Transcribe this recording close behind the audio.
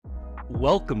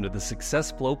Welcome to the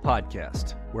Success Flow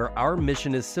Podcast, where our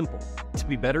mission is simple: to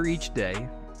be better each day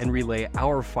and relay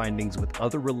our findings with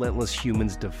other relentless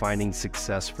humans defining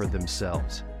success for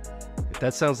themselves. If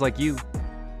that sounds like you,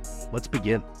 let's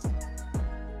begin.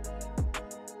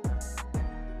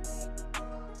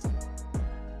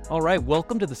 All right,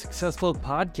 welcome to the Success Flow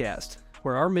Podcast,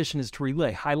 where our mission is to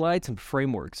relay highlights and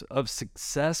frameworks of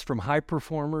success from high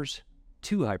performers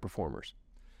to high performers.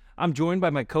 I'm joined by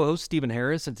my co-host, Stephen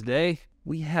Harris, and today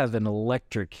we have an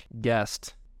electric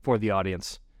guest for the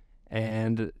audience.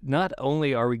 And not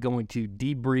only are we going to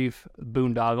debrief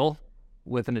Boondoggle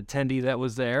with an attendee that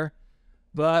was there,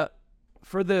 but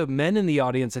for the men in the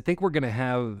audience, I think we're going to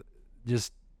have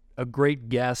just a great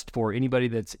guest for anybody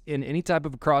that's in any type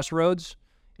of crossroads,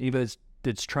 anybody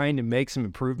that's trying to make some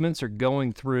improvements or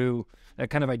going through that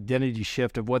kind of identity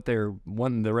shift of what they're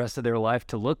wanting the rest of their life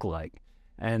to look like.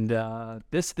 And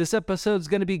this episode is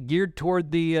going to be geared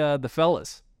toward the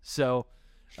fellas. So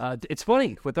it's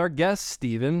funny, with our guest,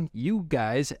 Stephen, you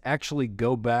guys actually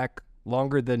go back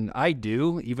longer than I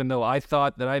do, even though I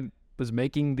thought that I was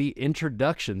making the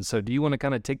introduction. So do you want to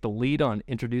kind of take the lead on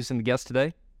introducing the guest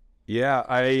today? Yeah,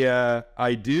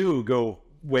 I do go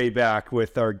way back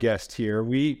with our guest here.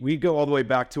 We go all the way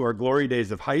back to our glory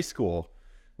days of high school,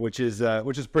 which is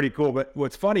pretty cool. But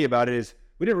what's funny about it is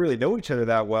we didn't really know each other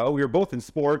that well. We were both in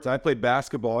sports. I played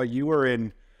basketball. You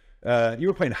were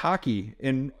playing hockey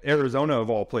in Arizona of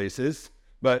all places,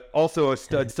 but also a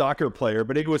stud soccer player.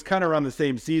 But it was kind of around the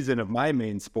same season of my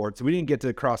main sport, so we didn't get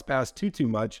to cross paths too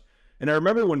much. And I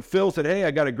remember when Phil said, "Hey,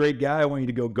 I got a great guy I want you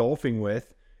to go golfing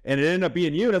with," and it ended up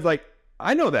being you. And I was like,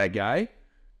 "I know that guy."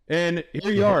 And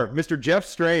here you are, Mr. Jeff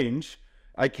Strange.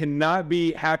 I cannot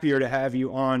be happier to have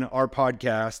you on our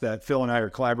podcast that Phil and I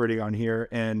are collaborating on here.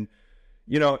 And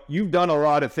you know, you've done a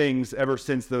lot of things ever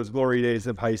since those glory days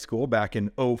of high school back in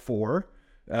 2004.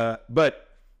 But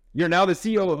you're now the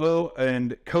COO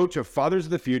and coach of Fathers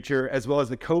of the Future, as well as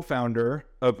the co-founder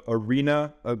of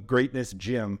Arena of Greatness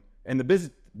Gym and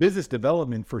the business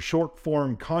development for short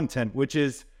form content, which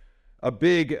is a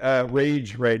big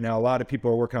rage right now. A lot of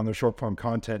people are working on their short form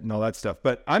content and all that stuff.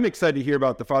 But I'm excited to hear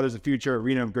about the Fathers of the Future,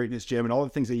 Arena of Greatness Gym, and all the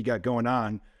things that you got going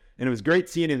on. And it was great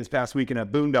seeing you this past weekend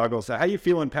at Boondoggle. So how you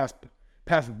feeling past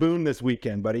Boone this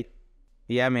weekend, buddy?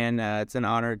 Yeah, man, it's an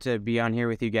honor to be on here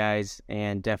with you guys,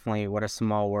 and definitely what a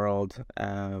small world,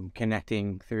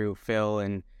 connecting through Phil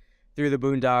and through the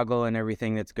Boondoggle and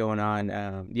everything that's going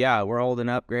on. Yeah, we're holding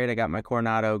up great. I got my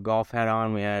Coronado golf hat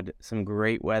on. We had some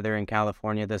great weather in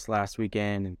California this last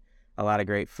weekend, and a lot of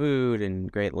great food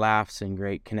and great laughs and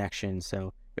great connections.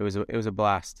 So it was a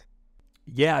blast.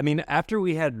 Yeah, I mean, after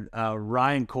we had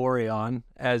Ryan Corey on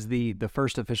as the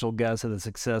first official guest of the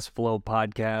Success Flow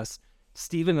podcast,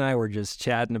 Stephen and I were just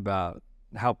chatting about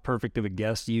how perfect of a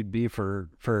guest you'd be for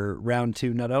round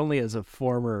two, not only as a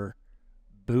former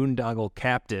Boondoggle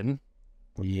captain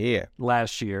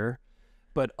last year,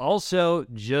 but also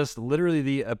just literally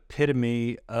the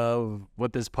epitome of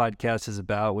what this podcast is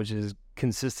about, which is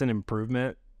consistent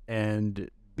improvement and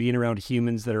being around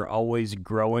humans that are always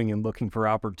growing and looking for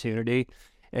opportunity.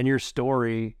 And your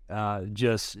story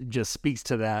just speaks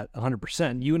to that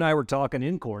 100%. You and I were talking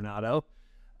in Coronado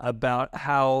about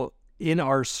how in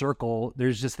our circle,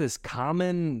 there's just this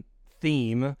common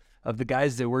theme of the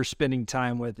guys that we're spending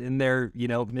time with in their,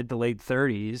 mid to late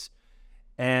 30s,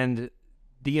 and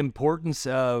the importance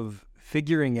of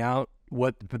figuring out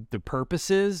what the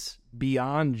purpose is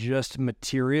beyond just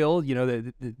material.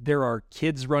 There are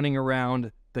kids running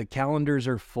around. The calendars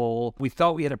are full. We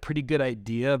thought we had a pretty good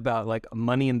idea about like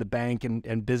money in the bank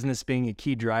and business being a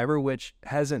key driver, which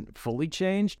hasn't fully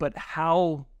changed, but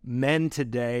how men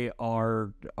today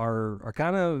are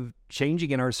kind of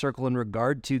changing in our circle in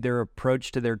regard to their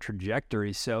approach to their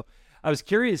trajectory. So I was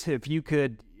curious if you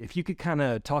could kind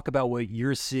of talk about what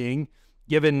you're seeing,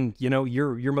 given,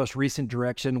 your most recent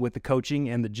direction with the coaching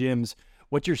and the gyms,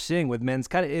 what you're seeing with men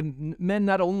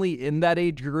not only in that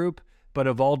age group, but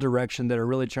of all direction, that are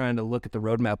really trying to look at the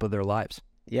roadmap of their lives.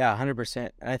 Yeah,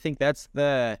 100%. I think that's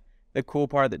the cool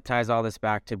part that ties all this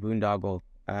back to Boondoggle.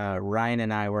 Ryan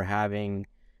and I were having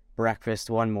breakfast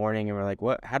one morning, and we're like,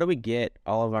 how do we get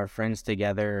all of our friends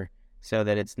together so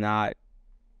that it's not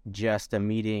just a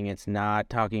meeting, it's not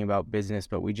talking about business,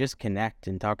 but we just connect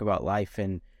and talk about life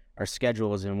and our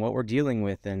schedules and what we're dealing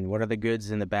with and what are the goods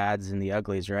and the bads and the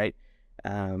uglies, right?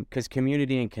 Because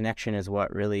community and connection is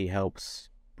what really helps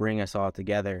bring us all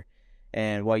together.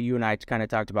 And what you and I kind of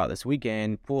talked about this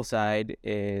weekend, poolside,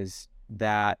 is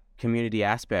that community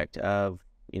aspect of,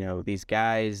 these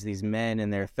guys, these men in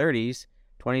their 30s,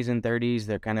 20s and 30s,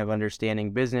 they're kind of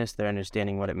understanding business. They're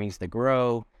understanding what it means to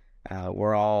grow.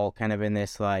 We're all kind of in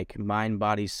this like mind,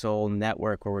 body, soul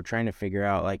network where we're trying to figure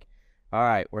out like, all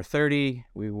right, we're 30,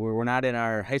 we're not in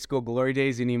our high school glory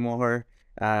days anymore.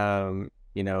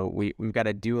 We've got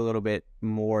to do a little bit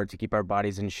more to keep our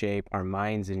bodies in shape, our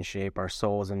minds in shape, our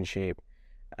souls in shape.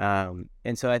 And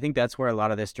so I think that's where a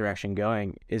lot of this direction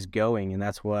is going. And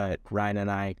that's what Ryan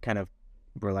and I kind of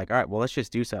were like, all right, well, let's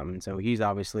just do something. So he's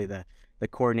obviously the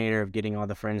coordinator of getting all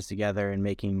the friends together and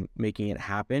making it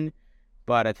happen.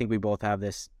 But I think we both have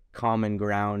this common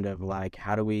ground of like,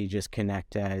 how do we just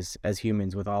connect as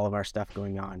humans with all of our stuff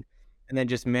going on? And then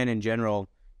just men in general,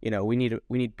 we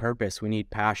need purpose, we need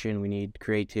passion, we need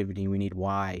creativity, we need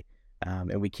why,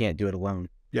 and we can't do it alone.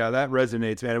 Yeah, that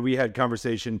resonates, man. We had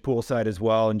conversation poolside as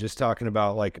well, and just talking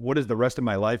about like, what does the rest of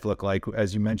my life look like?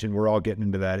 As you mentioned, we're all getting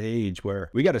into that age where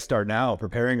we got to start now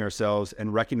preparing ourselves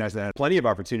and recognize that plenty of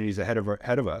opportunities ahead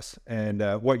of us. And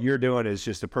what you're doing is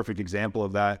just a perfect example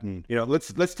of that. And,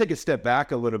 let's take a step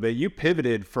back a little bit. You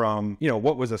pivoted from,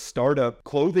 what was a startup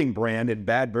clothing brand in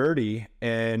Bad Birdie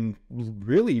and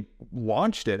really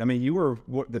launched it. I mean, you were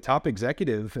the top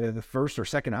executive, the first or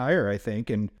second hire, I think,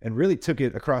 and really took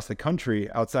it across the country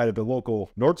outside of the local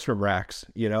Nordstrom racks,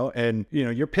 and,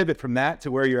 your pivot from that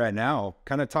to where you're at now,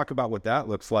 kind of talk about what that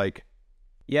looks like.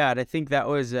 Yeah. And I think that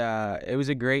was, it was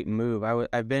a great move.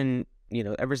 I've been,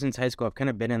 ever since high school, I've kind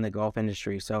of been in the golf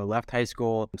industry. So left high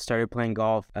school, started playing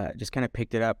golf, just kind of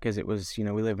picked it up because it was, we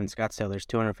live in Scottsdale. There's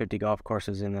 250 golf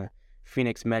courses in the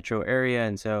Phoenix metro area.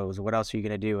 And so it was, what else are you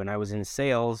going to do? And I was in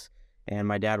sales, and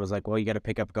my dad was like, well, you got to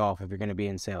pick up golf if you're going to be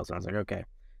in sales. And I was like, okay.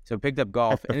 So picked up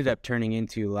golf, ended up turning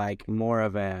into like more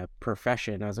of a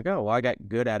profession. I was like, oh, well, I got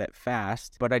good at it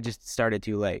fast, but I just started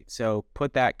too late. So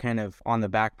put that kind of on the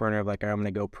back burner of like, I'm going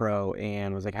to go pro,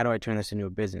 and was like, how do I turn this into a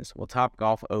business? Well, Top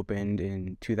Golf opened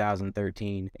in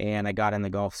 2013, and I got in the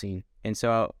golf scene. And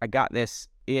so I got this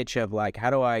itch of like,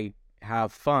 how do I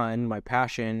have fun, my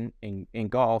passion in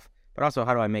golf, but also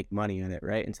how do I make money in it,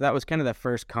 right? And so that was kind of the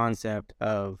first concept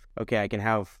of, okay, I can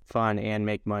have fun and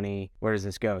make money. Where does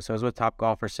this go? So I was with Top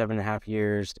Golf for 7.5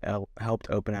 years, helped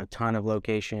open a ton of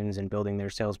locations and building their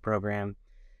sales program.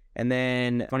 And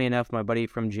then, funny enough, my buddy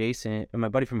from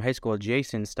high school,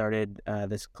 Jason, started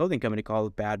this clothing company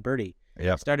called Bad Birdie.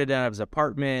 Yeah. Started out of his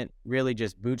apartment, really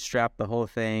just bootstrapped the whole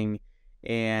thing.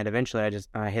 And eventually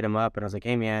I hit him up and I was like,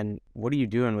 hey man, what are you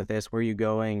doing with this? Where are you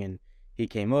going? And he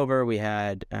came over. We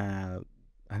had, I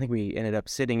think we ended up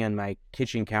sitting on my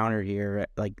kitchen counter here at,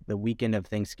 like the weekend of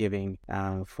Thanksgiving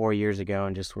 4 years ago,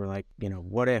 and just were like,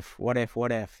 what if?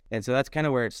 And so that's kind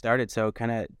of where it started. So kind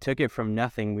of took it from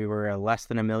nothing. We were a less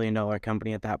than $1 million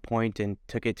company at that point, and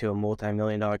took it to a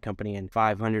multi-million-dollar company and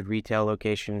 500 retail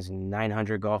locations and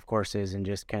 900 golf courses, and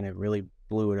just kind of really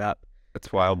blew it up.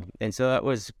 That's wild. And so that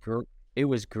was it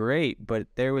was great, but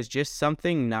there was just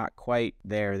something not quite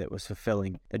there that was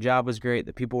fulfilling. The job was great,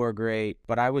 the people were great,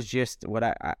 but I was just,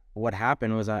 what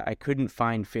happened was I couldn't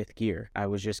find fifth gear. I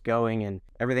was just going, and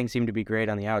everything seemed to be great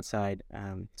on the outside.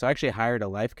 So I actually hired a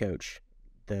life coach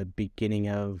the beginning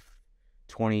of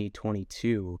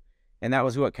 2022. And that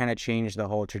was what kind of changed the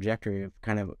whole trajectory of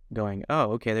kind of going,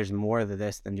 oh, okay, there's more to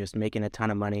this than just making a ton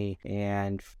of money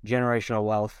and generational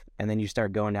wealth. And then you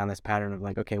start going down this pattern of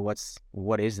like, okay,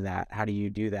 what is that? How do you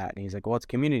do that? And he's like, well, it's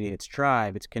community, it's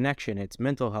tribe, it's connection, it's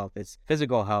mental health, it's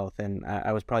physical health. And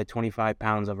I was probably 25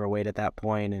 pounds overweight at that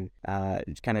point, and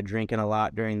just kind of drinking a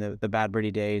lot during the Bad Birdie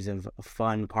days of a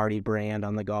fun party brand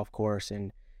on the golf course.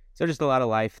 And so just a lot of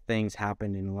life things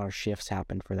happened, and a lot of shifts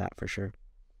happened for that, for sure.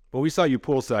 Well, we saw you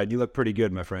poolside. You look pretty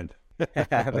good, my friend.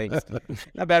 Thanks.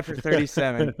 Not bad for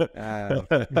 37.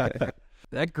 That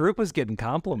group was getting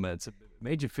compliments. It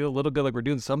made you feel a little good, like we're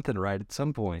doing something right at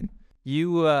some point.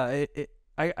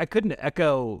 I couldn't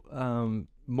echo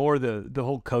more the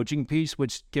whole coaching piece,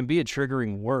 which can be a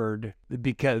triggering word,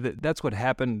 because that's what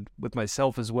happened with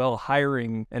myself as well,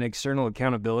 hiring an external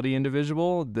accountability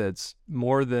individual that's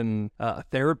more than a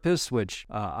therapist, which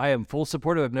I am full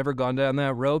support of. I've never gone down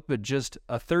that road, but just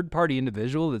a third-party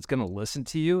individual that's going to listen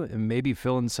to you and maybe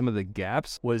fill in some of the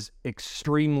gaps was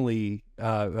extremely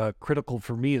critical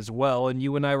for me as well. And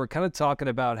you and I were kind of talking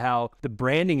about how the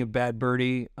branding of Bad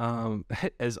Birdie,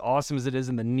 as awesome as it is,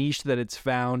 in the niche that it's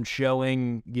found,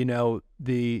 showing, a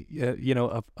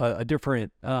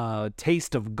different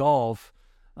taste of golf,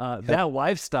 that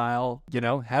lifestyle,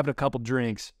 having a couple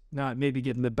drinks, not maybe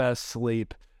getting the best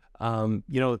sleep,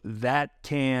 that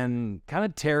can kind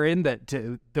of tear in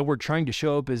that we're trying to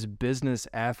show up as business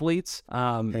athletes.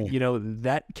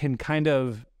 That can kind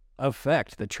of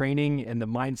affect the training and the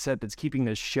mindset that's keeping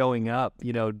us showing up,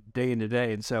 day in to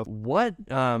day. And so what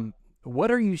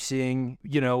are you seeing,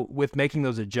 with making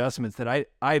those adjustments that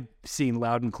I've seen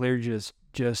loud and clear, just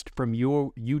just from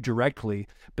you directly,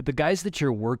 but the guys that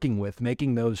you're working with,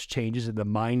 making those changes in the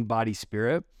mind, body,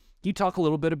 spirit. Can you talk a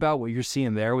little bit about what you're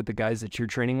seeing there with the guys that you're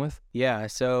training with? Yeah,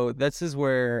 so this is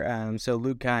where, so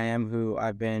Luke Kayyem, who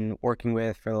I've been working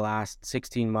with for the last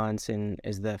 16 months and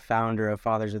is the founder of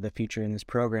Fathers of the Future in this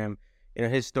program,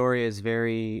 his story is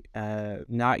very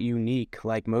not unique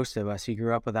like most of us. He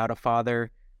grew up without a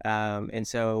father, and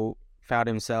so found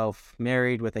himself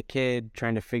married with a kid,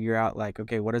 trying to figure out like,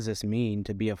 okay, what does this mean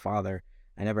to be a father?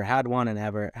 I never had one and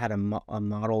never had a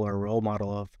model or role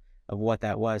model of what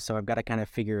that was. So I've got to kind of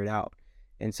figure it out.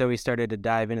 And so he started to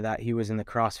dive into that. He was in the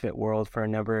CrossFit world for a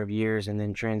number of years and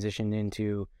then transitioned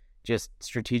into just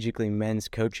strategically men's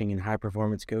coaching and high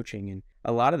performance coaching. And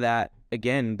a lot of that,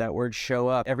 again, that word show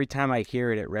up, every time I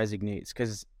hear it, it resonates,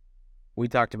 because we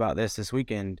talked about this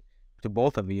weekend to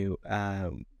both of you,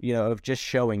 of just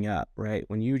showing up, right?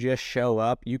 When you just show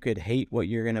up, you could hate what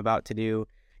you're about to do.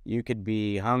 You could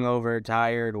be hungover,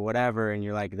 tired, whatever, and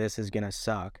you're like, this is going to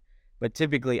suck. But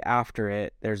typically after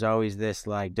it, there's always this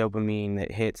like dopamine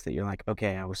that hits that you're like,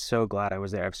 okay, I was so glad I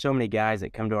was there. I have so many guys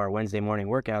that come to our Wednesday morning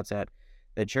workouts at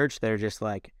the church. They're just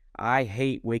like, I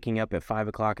hate waking up at 5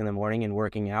 o'clock in the morning and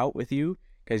working out with you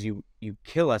because you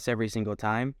kill us every single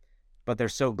time. But they're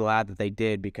so glad that they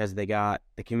did because they got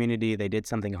the community. They did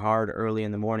something hard early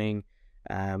in the morning.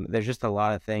 There's just a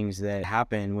lot of things that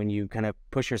happen when you kind of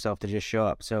push yourself to just show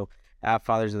up. So at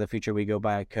Fathers of the Future, we go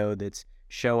by a code that's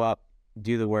show up,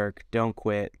 do the work, don't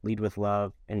quit, lead with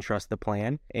love, and trust the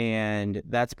plan. And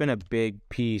that's been a big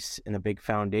piece and a big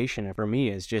foundation for me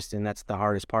is just, and that's the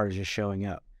hardest part, is just showing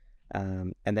up.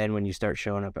 And then when you start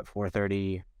showing up at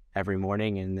 4:30 every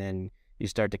morning, and then you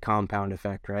start to compound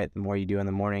effect, right? The more you do in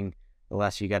the morning, the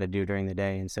less you got to do during the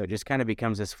day. And so it just kind of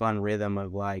becomes this fun rhythm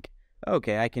of like,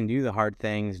 okay, I can do the hard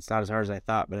things. It's not as hard as I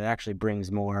thought, but it actually brings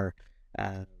more,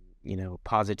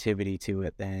 positivity to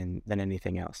it than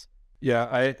anything else.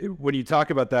 Yeah, when you talk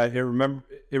about that,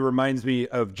 it reminds me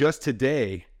of just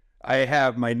today. I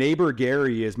have my neighbor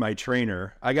Gary is my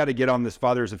trainer. I got to get on this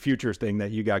Fathers of Futures thing that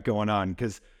you got going on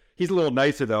because he's a little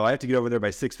nicer though. I have to get over there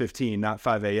by 6:15, not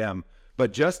 5 a.m.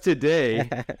 But just today,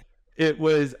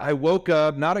 I woke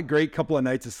up, not a great couple of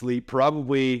nights of sleep,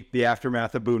 probably the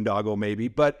aftermath of boondoggle maybe,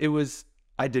 but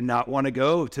I did not want to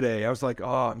go today. I was like,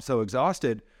 oh, I'm so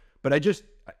exhausted. But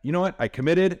you know what? I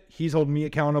committed. He's holding me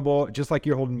accountable, just like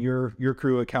you're holding your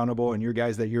crew accountable and your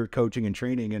guys that you're coaching and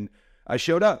training. And I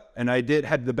showed up and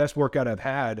had the best workout I've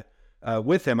had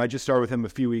with him. I just started with him a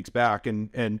few weeks back.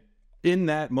 And in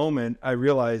that moment, I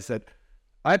realized that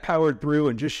I powered through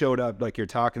and just showed up like you're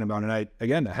talking about. And I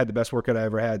had the best workout I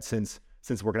ever had since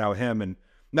working out with him. And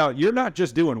now you're not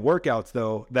just doing workouts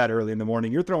though that early in the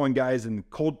morning. You're throwing guys in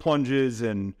cold plunges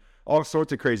and all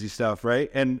sorts of crazy stuff, right?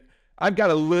 And I've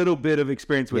got a little bit of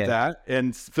experience with that,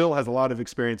 and Phil has a lot of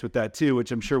experience with that too,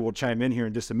 which I'm sure we'll chime in here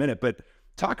in just a minute. But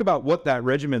talk about what that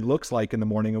regimen looks like in the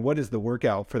morning, and what is the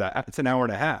workout for that? It's an hour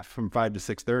and a half from 5 to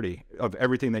 6:30 of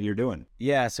everything that you're doing.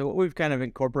 Yeah, so what we've kind of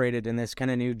incorporated in this kind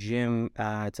of new gym,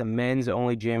 it's a men's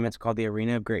only gym. It's called the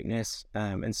Arena of Greatness.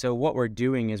 And so what we're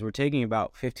doing is we're taking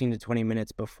about 15 to 20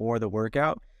 minutes before the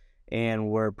workout,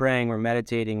 and we're praying, we're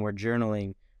meditating, we're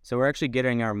journaling. So we're actually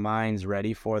getting our minds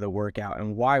ready for the workout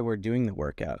and why we're doing the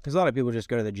workout. Because a lot of people just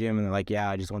go to the gym and they're like, yeah,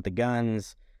 I just want the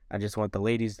guns. I just want the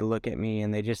ladies to look at me.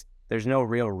 And there's no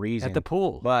real reason. At the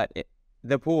pool. But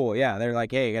the pool, yeah. They're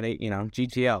like, hey, you got to,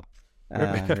 GTL.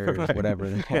 Or whatever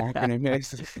the acronym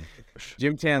is.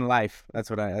 Gym Tan Life.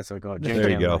 That's what we call it. Gym there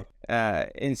you Tan go.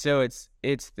 Life. And so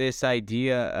it's this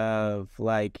idea of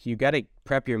like, you got to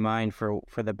prep your mind for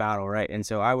the battle, right? And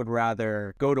so I would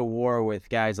rather go to war with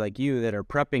guys like you that are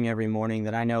prepping every morning,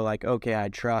 that I know like, okay, I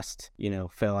trust,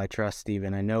 Phil, I trust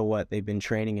Steven. I know what they've been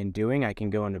training and doing. I can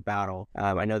go into battle.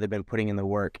 I know they've been putting in the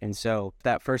work. And so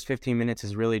that first 15 minutes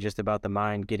is really just about the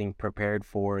mind getting prepared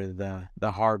for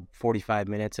the hard 45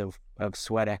 minutes of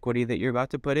sweat equity that you're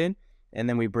about to put in. And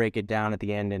then we break it down at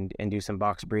the end and do some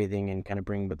box breathing and kind of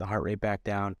bring the heart rate back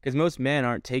down. Because most men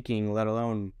aren't taking, let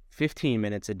alone 15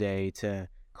 minutes a day to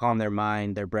calm their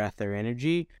mind, their breath, their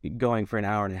energy, going for an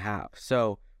hour and a half.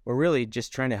 So we're really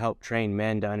just trying to help train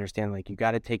men to understand, like, you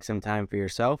got to take some time for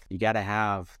yourself. You got to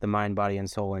have the mind, body, and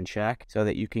soul in check so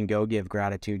that you can go give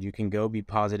gratitude. You can go be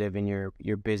positive in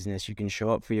your business. You can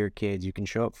show up for your kids. You can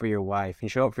show up for your wife. You can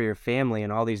show up for your family in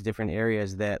all these different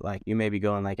areas that, like, you may be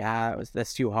going like,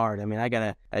 that's too hard. I mean, I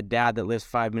got a dad that lives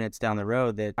 5 minutes down the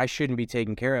road that I shouldn't be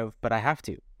taking care of, but I have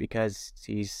to, because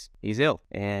he's ill,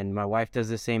 and my wife does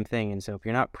the same thing. And so if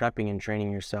you're not prepping and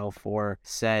training yourself for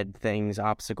said things,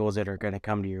 obstacles that are going to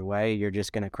come to your way, you're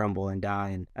just going to crumble and die.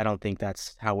 And I don't think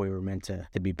that's how we were meant to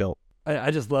be built.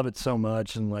 I just love it so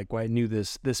much, and like I knew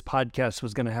this podcast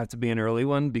was going to have to be an early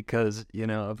one because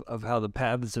of how the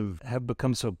paths have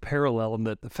become so parallel, and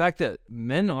that the fact that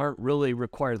men aren't really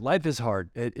required. Life is hard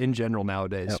in general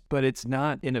nowadays, Yep. but it's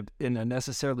not in a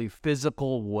necessarily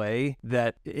physical way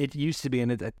that it used to be.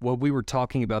 And what we were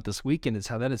talking about this weekend is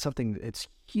how that is something that's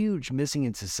huge missing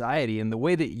in society, and the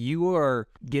way that you are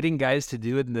getting guys to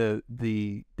do it in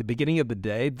the beginning of the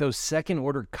day, those second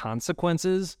order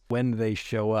consequences when they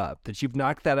show up, that you've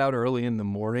knocked that out early in the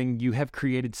morning, you have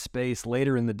created space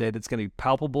later in the day that's going to be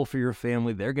palpable for your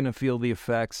family. They're going to feel the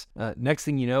effects. Next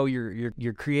thing you know,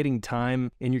 you're creating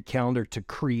time in your calendar to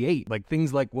create like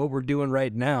things like what we're doing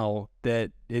right now,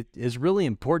 that it is really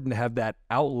important to have that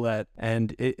outlet,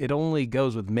 and it only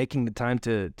goes with making the time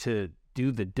to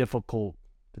do the difficult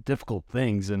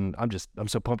things. And I'm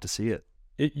so pumped to see it.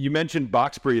 You mentioned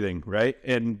box breathing, right?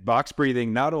 And box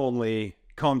breathing not only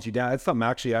calms you down. That's something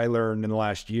actually I learned in the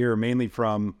last year, mainly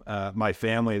from my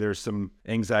family. There's some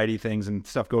anxiety things and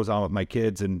stuff goes on with my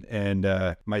kids, and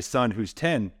my son who's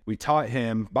 10, we taught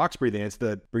him box breathing. It's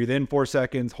the breathe in 4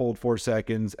 seconds, hold 4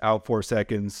 seconds, out 4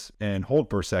 seconds, and hold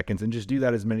 4 seconds, and just do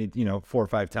that as many, 4 or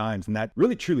 5 times. And that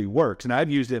really truly works. And I've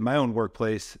used it in my own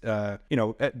workplace.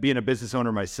 Being a business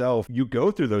owner myself, you go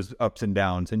through those ups and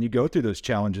downs, and you go through those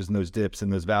challenges and those dips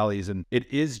and those valleys. And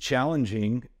it is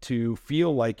challenging to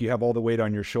feel like you have all the weight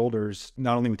on your shoulders,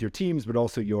 not only with your teams, but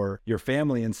also your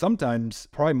family. And sometimes,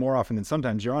 probably more often than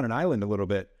sometimes, you're on an island a little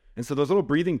bit. And so those little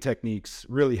breathing techniques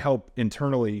really help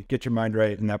internally get your mind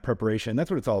right in that preparation. That's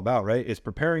what it's all about, right? It's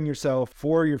preparing yourself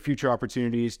for your future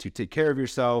opportunities to take care of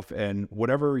yourself and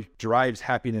whatever drives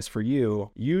happiness for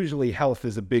you. Usually health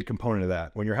is a big component of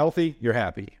that. When you're healthy, you're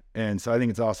happy. And so I think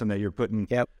it's awesome that you're putting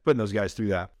those guys through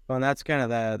that. Well, and that's kind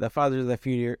of the fathers of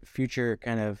the future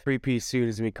kind of three-piece suit,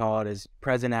 as we call it, is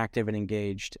present, active, and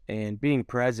engaged. And being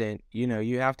present,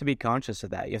 you have to be conscious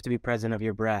of that. You have to be present of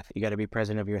your breath. You got to be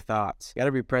present of your thoughts. You got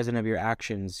to be present of your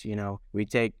actions. We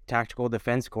take tactical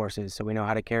defense courses, so we know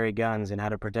how to carry guns and how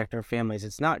to protect our families.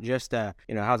 It's not just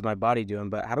how's my body doing,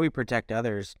 but how do we protect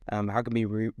others? How can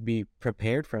we be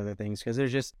prepared for other things? Because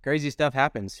there's just crazy stuff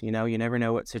happens. You never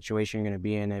know what situation you're going to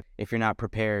be in if you're not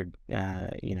prepared.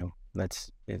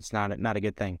 It's not a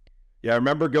good thing. Yeah, I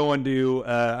remember going to,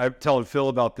 I'm telling Phil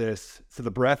about this, so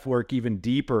the breath work even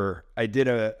deeper.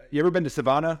 You ever been to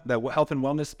Savannah, that health and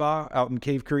wellness spa out in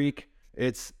Cave Creek?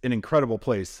 It's an incredible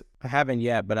place. I haven't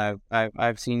yet, but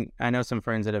I know some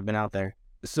friends that have been out there.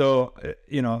 So,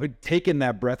 taking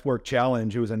that breathwork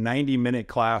challenge, it was a 90-minute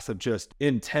class of just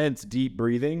intense, deep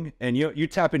breathing. And you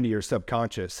tap into your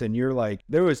subconscious, and you're like,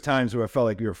 there was times where I felt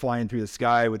like you were flying through the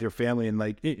sky with your family. And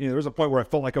like, there was a point where I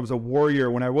felt like I was a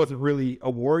warrior when I wasn't really a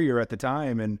warrior at the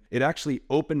time. And it actually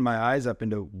opened my eyes up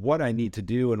into what I need to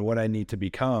do and what I need to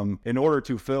become in order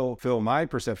to fill my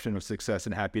perception of success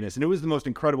and happiness. And it was the most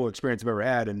incredible experience I've ever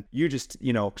had. And you just,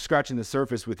 scratching the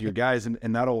surface with your guys,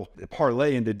 and that'll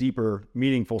parlay into deeper,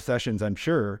 meaningful sessions, I'm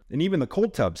sure. And even the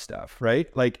cold tub stuff, right?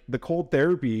 Like the cold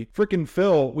therapy. Freaking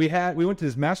Phil, we went to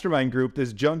this mastermind group,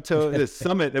 this this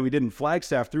summit that we did in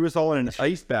Flagstaff, threw us all in an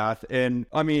ice bath. And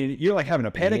I mean, you're like having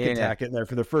a panic attack in there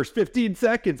for the first 15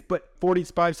 seconds, but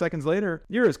 45 seconds later,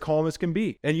 you're as calm as can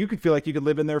be. And you could feel like you could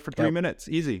live in there for 3 minutes.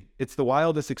 Easy. It's the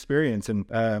wildest experience. And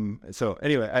so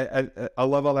anyway, I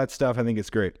love all that stuff. I think it's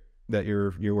great that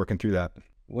you're working through that.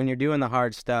 When you're doing the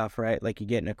hard stuff, right? Like you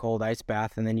get in a cold ice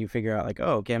bath and then you figure out like,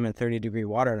 oh, okay, I'm in 30-degree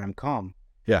water and I'm calm.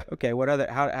 Yeah. Okay, what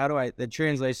other, how do I, that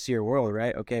translates to your world,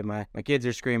 right? Okay, my kids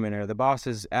are screaming or the boss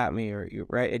is at me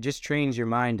right? It just trains your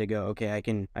mind to go, okay, I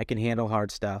can handle hard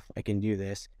stuff. I can do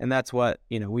this. And that's what,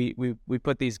 we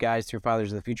put these guys through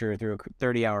Fathers of the Future through a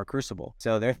 30-hour crucible.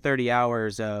 So they're 30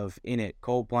 hours of in it,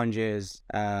 cold plunges,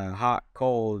 hot,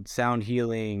 cold, sound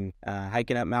healing,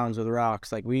 hiking up mountains with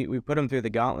rocks. Like we put them through the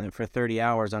gauntlet for 30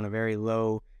 hours on a very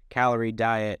low calorie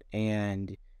diet,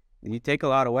 and you take a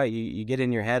lot away. You get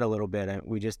in your head a little bit.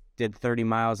 We just did 30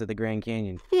 miles at the Grand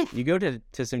Canyon. You go to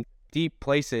some deep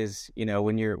places,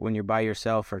 when you're by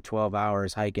yourself for 12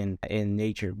 hours hiking in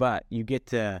nature, but you get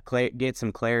to get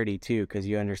some clarity too, because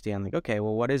you understand like, okay,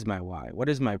 well, what is my why? What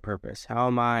is my purpose? How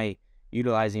am I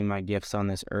utilizing my gifts on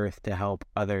this earth to help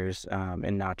others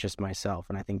and not just myself?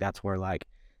 And I think that's where like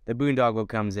the boondoggle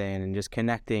comes in, and just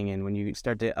connecting. And when you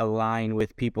start to align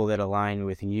with people that align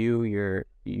with you,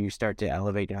 you start to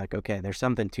elevate. You're like, okay, there's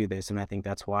something to this. And I think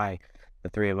that's why the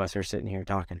three of us are sitting here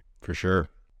talking. For sure.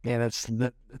 Yeah, that's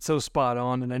so spot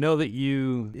on. And I know that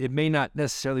it may not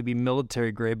necessarily be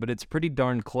military grade, but it's pretty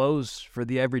darn close for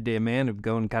the everyday man of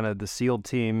going kind of the SEAL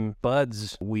Team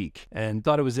Buds week. And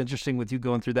thought it was interesting with you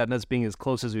going through that and us being as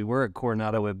close as we were at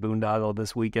Coronado at Boondoggle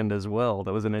this weekend as well.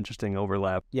 That was an interesting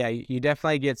overlap. Yeah, you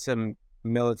definitely get some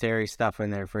military stuff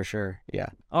in there for sure. Yeah.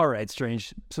 All right,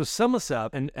 Strange. So sum us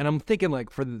up. And I'm thinking,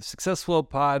 like, for the Success Flow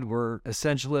pod, we're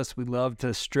essentialists. We love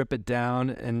to strip it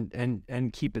down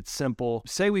and keep it simple.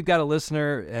 Say we've got a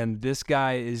listener and this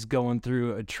guy is going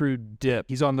through a true dip.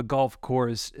 He's on the golf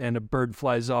course and a bird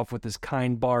flies off with his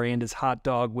kind bar and his hot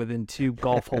dog within 2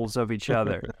 golf holes of each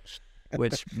other,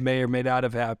 which may or may not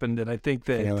have happened. And I think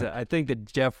that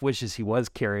Jeff wishes he was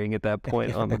carrying at that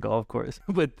point on the golf course.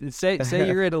 But say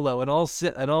you're at a low in all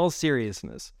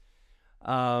seriousness.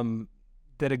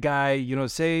 That a guy,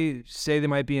 say they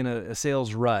might be in a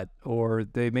sales rut, or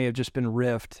they may have just been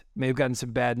riffed, may have gotten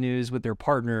some bad news with their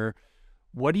partner.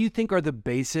 What do you think are the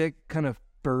basic kind of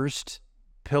first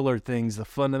pillar things, the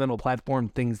fundamental platform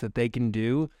things that they can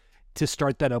do to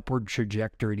start that upward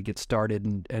trajectory to get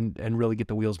started and really get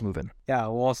the wheels moving? Yeah,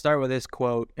 well, I'll start with this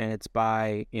quote, and it's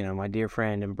by, my dear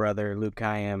friend and brother, Luke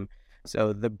Kayyem.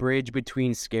 So the bridge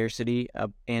between scarcity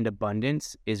and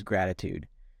abundance is gratitude.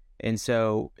 And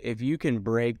so if you can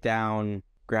break down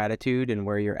gratitude and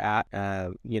where you're at,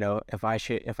 if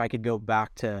I could go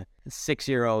back to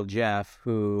 6-year-old Jeff,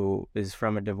 who is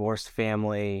from a divorced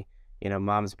family,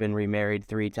 mom's been remarried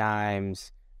 3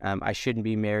 times. I shouldn't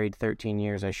be married 13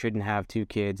 years. I shouldn't have 2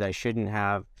 kids. I shouldn't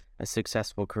have a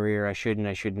successful career. I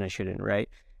shouldn't, right?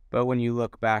 But when you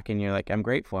look back and you're like, I'm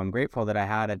grateful. I'm grateful that I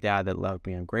had a dad that loved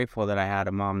me. I'm grateful that I had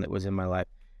a mom that was in my life.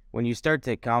 When you start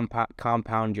to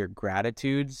compound your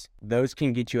gratitudes, those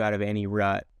can get you out of any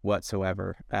rut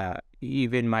whatsoever.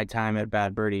 Even my time at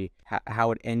Bad Birdie,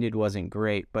 how it ended wasn't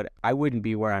great, but I wouldn't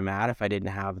be where I'm at if I didn't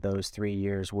have those 3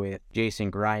 years with Jason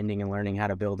grinding and learning how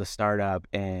to build a startup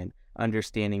and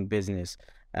understanding business.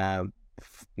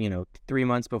 3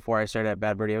 months before I started at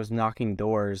Bad Birdie, I was knocking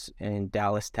doors in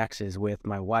Dallas, Texas with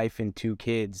my wife and 2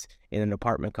 kids in an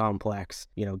apartment complex,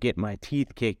 getting my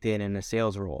teeth kicked in a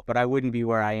sales role. But I wouldn't be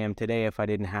where I am today if I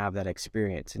didn't have that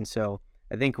experience. And so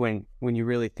I think when you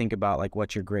really think about like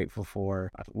what you're grateful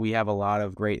for, we have a lot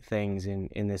of great things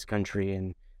in this country,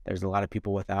 and there's a lot of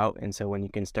people without. And so when you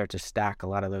can start to stack a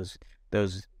lot of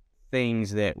those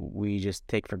things that we just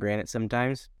take for granted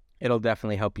sometimes, it'll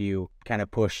definitely help you kind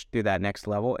of push through that next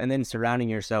level. And then surrounding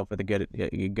yourself with a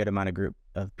good amount of group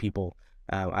of people.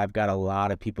 I've got a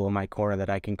lot of people in my corner that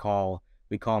I can call.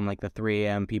 We call them like the 3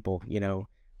 a.m. people.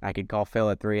 I could call Phil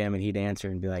at 3 a.m. and he'd answer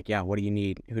and be like, yeah, what do you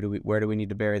need? Where do we need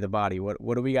to bury the body? What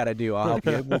do we got to do? I'll help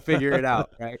you. We'll figure it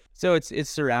out. Right. So it's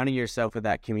surrounding yourself with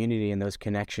that community and those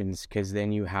connections, because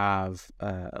then you have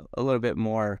a little bit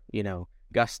more,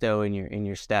 gusto in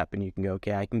your step, and you can go,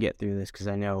 okay, I can get through this because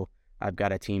I know I've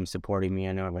got a team supporting me.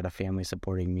 I know I've got a family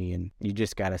supporting me, and you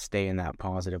just got to stay in that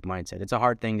positive mindset. It's a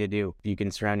hard thing to do. You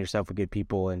can surround yourself with good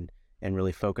people and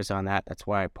really focus on that. That's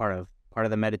why part of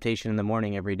the meditation in the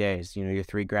morning every day is, your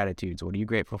 3 gratitudes. What are you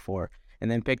grateful for?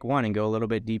 And then pick one and go a little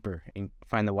bit deeper and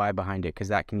find the why behind it, because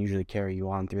that can usually carry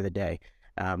you on through the day.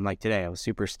 Like today, I was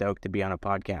super stoked to be on a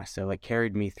podcast. So it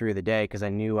carried me through the day because I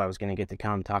knew I was going to get to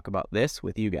come talk about this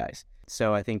with you guys.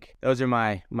 So I think those are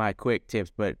my quick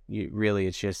tips, but really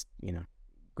it's just,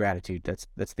 gratitude.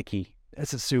 That's the key.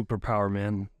 That's a superpower,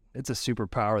 man. It's a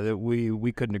superpower that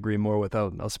we couldn't agree more with.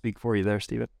 I'll speak for you there,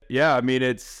 Steven. Yeah, I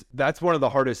mean, that's one of the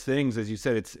hardest things. As you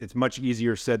said, it's much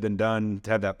easier said than done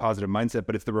to have that positive mindset,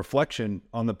 but it's the reflection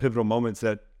on the pivotal moments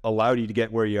that allowed you to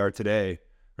get where you are today,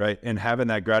 right? And having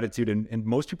that gratitude, and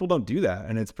most people don't do that.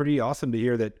 And it's pretty awesome to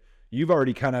hear that you've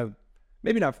already kind of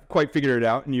maybe not quite figured it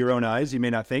out in your own eyes, you may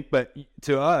not think, but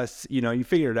to us, you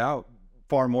figured it out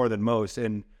far more than most,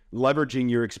 and leveraging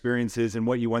your experiences and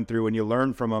what you went through, and you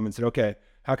learned from them and said, okay,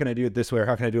 how can I do it this way? Or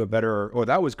how can I do it better? Or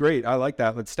that was great. I like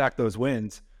that. Let's stack those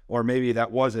wins. Or maybe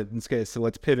that wasn't. In this case, so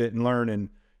let's pivot and learn and,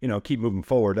 keep moving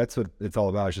forward. That's what it's all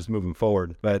about, is just moving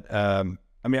forward. But,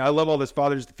 I love all this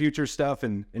Fathers of the Future stuff,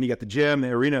 and you got the gym, the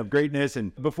arena of greatness.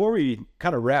 And before we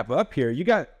kind of wrap up here, you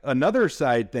got another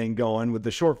side thing going with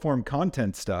the short form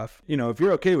content stuff. If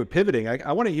you're okay with pivoting,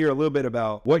 I want to hear a little bit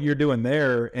about what you're doing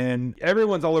there. And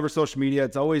everyone's all over social media.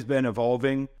 It's always been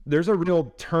evolving. There's a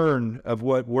real turn of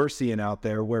what we're seeing out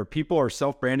there where people are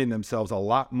self-branding themselves a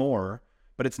lot more,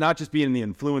 but it's not just being the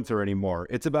influencer anymore.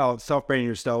 It's about self-branding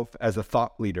yourself as a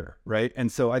thought leader, right?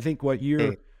 And so I think what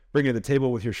you're bringing to the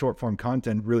table with your short form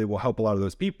content really will help a lot of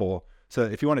those people. So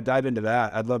if you want to dive into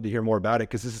that, I'd love to hear more about it,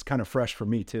 because this is kind of fresh for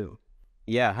me too.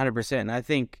 Yeah, 100%. And I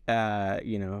think,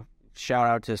 shout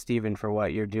out to Steven for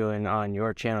what you're doing on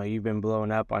your channel. You've been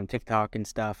blowing up on TikTok and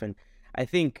stuff. And I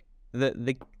think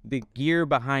the gear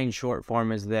behind short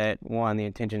form is that, one, the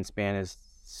attention span is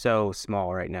so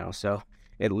small right now. So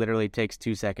it literally takes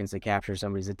 2 seconds to capture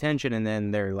somebody's attention, and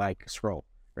then they're like, scroll,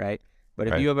 right? But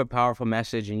if you have a powerful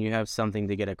message and you have something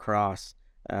to get across,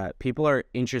 people are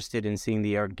interested in seeing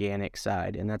the organic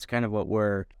side. And that's kind of what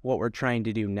we're trying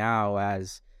to do now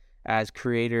as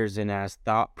creators and as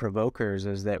thought provokers,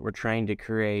 is that we're trying to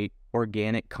create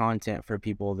organic content for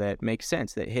people that makes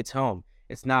sense, that hits home.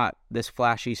 It's not this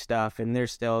flashy stuff, and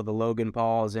there's still the Logan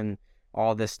Pauls and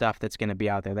all this stuff that's going to be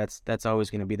out there. That's always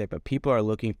going to be there, but people are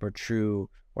looking for true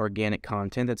organic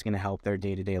content that's going to help their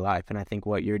day-to-day life. And I think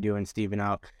what you're doing, Steven,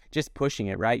 out just pushing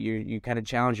it, right? You kind of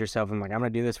challenge yourself and like, I'm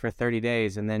going to do this for 30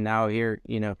 days. And then now here,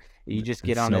 you just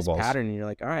get on this pattern and you're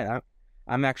like, all right,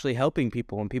 I'm actually helping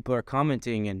people, and people are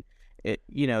commenting, and it,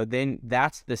 then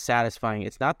that's the satisfying.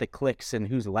 It's not the clicks and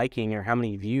who's liking or how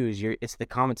many views. It's the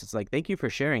comments. It's like, thank you for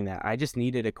sharing that. I just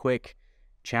needed a quick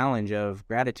challenge of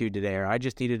gratitude today, or I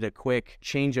just needed a quick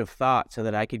change of thought so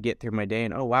that I could get through my day.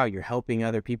 And oh wow, you're helping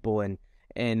other people,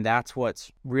 and that's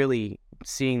what's really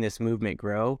seeing this movement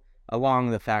grow, along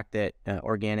the fact that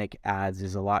organic ads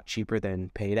is a lot cheaper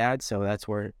than paid ads. So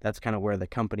that's kind of where the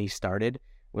company started,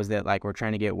 was that like we're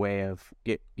trying to get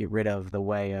rid of the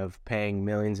way of paying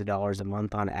millions of dollars a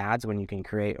month on ads, when you can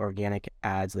create organic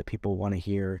ads that people want to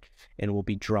hear and will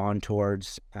be drawn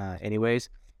towards anyways.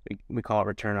 We call it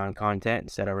return on content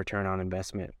instead of return on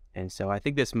investment. And so I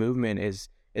think this movement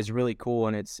is really cool,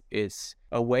 and it's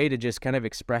a way to just kind of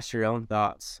express your own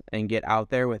thoughts and get out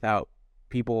there without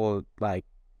people like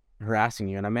harassing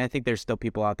you. And I mean, I think there's still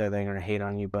people out there that are going to hate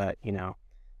on you, but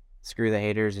screw the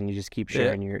haters, and you just keep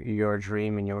sharing your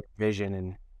dream and your vision.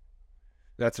 And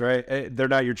that's right. They're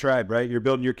not your tribe, right? You're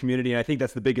building your community. And I think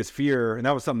that's the biggest fear. And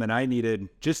that was something that I needed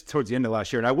just towards the end of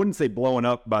last year. And I wouldn't say blowing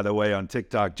up, by the way, on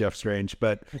TikTok, Jeff Strange,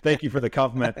 but thank you for the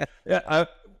compliment.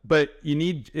 But you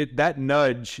need that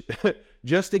nudge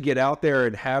just to get out there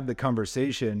and have the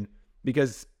conversation,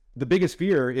 because the biggest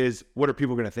fear is, what are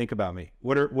people going to think about me?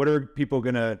 What are people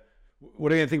going to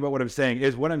think about what I'm saying?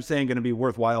 Is what I'm saying going to be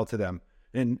worthwhile to them?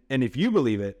 And if you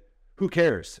believe it, who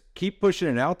cares? Keep pushing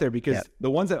it out there, because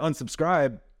the ones that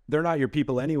unsubscribe, they're not your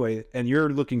people anyway. And you're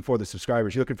looking for the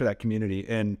subscribers. You're looking for that community.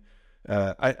 And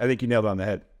I think you nailed it on the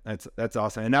head. That's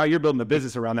awesome. And now you're building a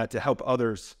business around that to help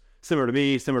others, similar to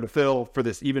me, similar to Phil, for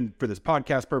this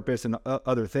podcast purpose and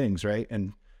other things, right?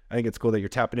 And I think it's cool that you're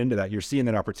tapping into that. You're seeing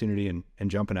that opportunity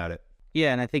and jumping at it.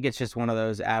 Yeah, and I think it's just one of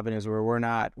those avenues where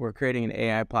we're creating an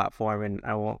AI platform, and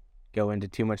I won't go into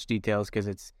too much details because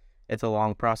it's a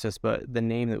long process, but the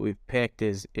name that we've picked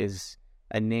is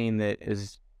a name that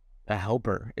is a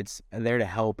helper. It's there to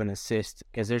help and assist,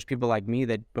 because there's people like me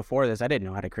that before this, I didn't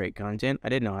know how to create content. I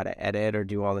didn't know how to edit or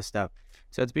do all this stuff.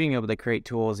 So it's being able to create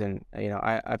tools. And,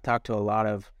 I've talked to a lot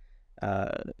of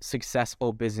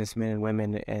successful businessmen and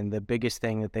women, and the biggest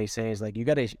thing that they say is like, you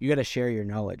gotta share your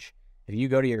knowledge. If you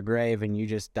go to your grave and you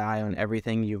just die on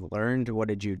everything you've learned, what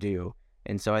did you do?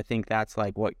 And so I think that's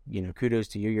like what, kudos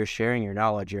to you. You're sharing your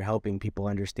knowledge. You're helping people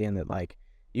understand that like,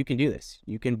 you can do this.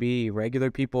 You can be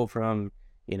regular people from,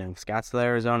 Scottsdale,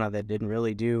 Arizona, that didn't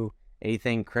really do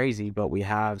anything crazy, but we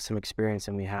have some experience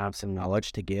and we have some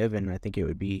knowledge to give. And I think it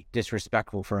would be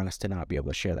disrespectful for us to not be able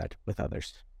to share that with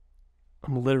others.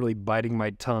 I'm literally biting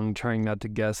my tongue, trying not to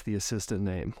guess the assistant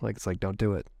name. Like, it's like, don't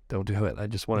do it. Don't do it. I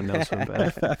just want to know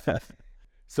something.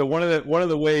 So one of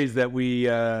the ways that we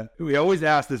always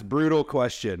ask this brutal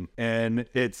question, and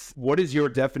it's, what is your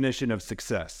definition of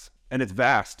success? And it's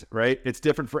vast, right? It's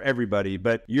different for everybody,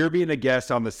 but you're being a guest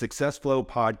on the Success Flow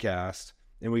podcast,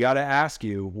 and we got to ask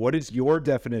you, what is your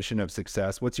definition of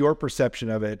success? What's your perception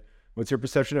of it? What's your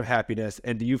perception of happiness?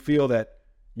 And do you feel that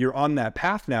you're on that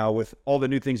path now with all the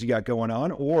new things you got going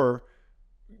on, or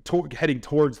heading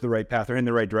towards the right path or in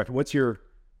the right direction? What's your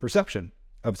perception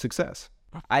of success?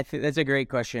 I think that's a great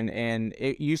question, and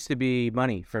it used to be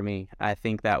money for me. I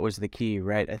think that was the key,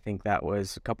 right? I think that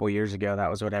was a couple of years ago. That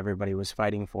was what everybody was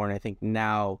fighting for, and I think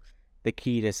now the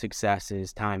key to success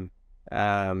is time.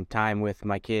 Time with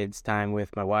my kids, time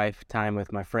with my wife, time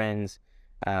with my friends.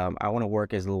 I want to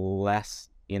work as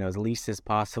least as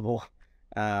possible.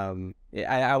 I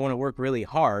want to work really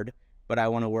hard, but I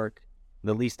want to work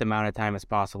the least amount of time as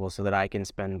possible so that I can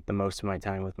spend the most of my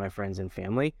time with my friends and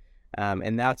family.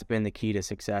 And that's been the key to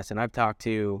success. And I've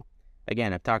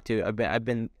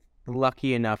been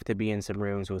lucky enough to be in some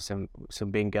rooms with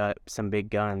some big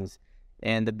guns.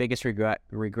 And the biggest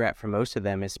regret for most of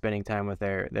them is spending time with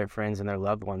their friends and their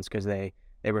loved ones, because they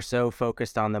were so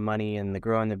focused on the money and the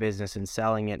growing the business and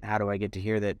selling it. How do I get to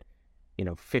hear that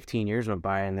 15 years went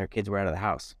by and their kids were out of the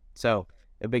house. So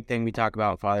a big thing we talk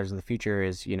about in Fathers of the Future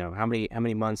is, how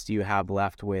many months do you have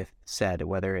left with said,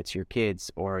 whether it's your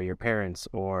kids or your parents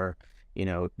or,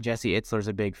 Jesse Itzler's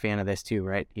a big fan of this too,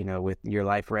 right? With your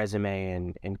life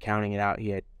resume and counting it out, he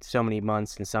had so many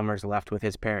months and summers left with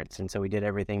his parents. And so he did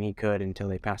everything he could until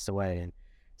they passed away. And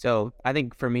so I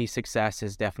think for me, success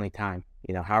is definitely time.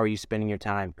 How are you spending your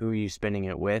time? Who are you spending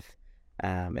it with?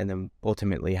 And then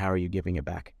ultimately, how are you giving it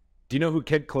back? Do you know who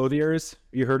Kent Clothier is?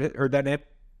 You heard that name?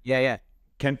 Yeah.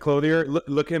 Kent Clothier,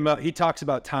 look him up. He talks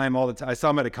about time all the time. I saw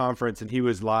him at a conference and he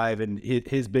was live, and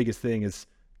his biggest thing is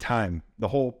time. The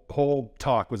whole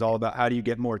talk was all about how do you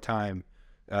get more time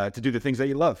to do the things that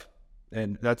you love.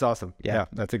 And that's awesome. Yeah,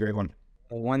 that's a great one.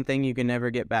 One thing you can never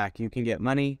get back. You can get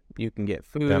money, you can get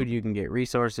food, you can get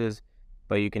resources,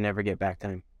 but you can never get back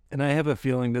time. And I have a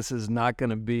feeling this is not going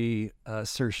to be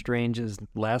Sir Strange's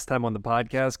last time on the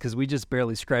podcast, because we just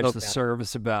barely scratched the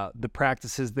surface about the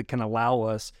practices that can allow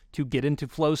us to get into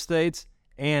flow states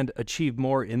and achieve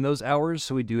more in those hours.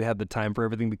 So we do have the time for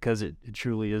everything, because it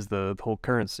truly is the whole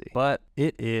currency. But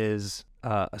it is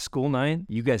a school night.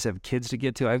 You guys have kids to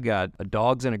get to. I've got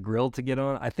dogs and a grill to get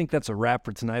on. I think that's a wrap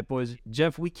for tonight, boys.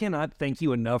 Jeff, we cannot thank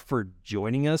you enough for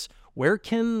joining us. Where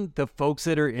can the folks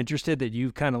that are interested that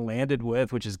you've kind of landed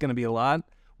with, which is going to be a lot,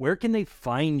 where can they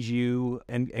find you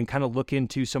and kind of look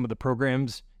into some of the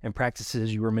programs and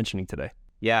practices you were mentioning today?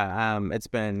 Yeah, it's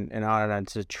been an honor and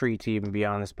it's a treat to even be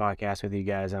on this podcast with you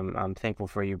guys. I'm thankful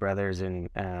for you, brothers, and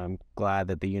I'm glad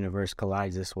that the universe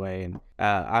collides this way. And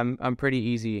I'm pretty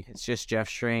easy. It's just Jeff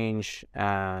Strange.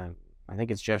 I think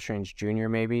it's Jeff Strange Jr.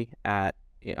 maybe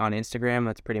on Instagram.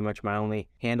 That's pretty much my only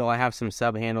handle. I have some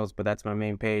sub handles, but that's my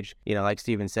main page. Like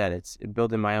Steven said, it's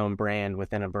building my own brand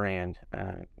within a brand.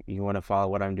 You want to follow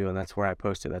what I'm doing, that's where I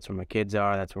post it. That's where my kids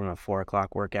are. That's where my 4 o'clock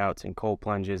workouts and cold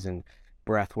plunges and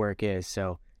breath work is.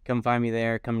 So come find me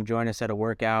there. Come join us at a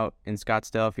workout in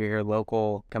Scottsdale if you're here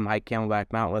local. Come hike Camelback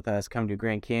Mountain with us. Come do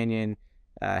Grand Canyon.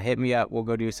 Hit me up. We'll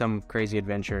go do some crazy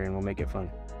adventure and we'll make it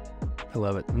fun. I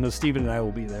love it. I know Steven and I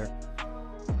will be there.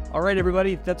 All right,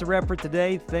 everybody, that's a wrap for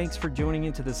today. Thanks for joining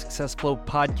into the Success Flow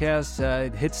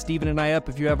podcast. Hit Steven and I up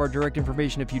if you have our direct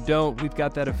information. If you don't, we've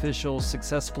got that official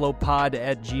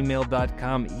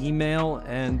successflowpod@gmail.com email,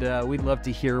 and we'd love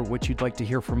to hear what you'd like to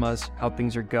hear from us, how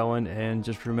things are going, and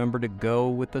just remember to go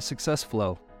with the Success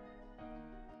Flow.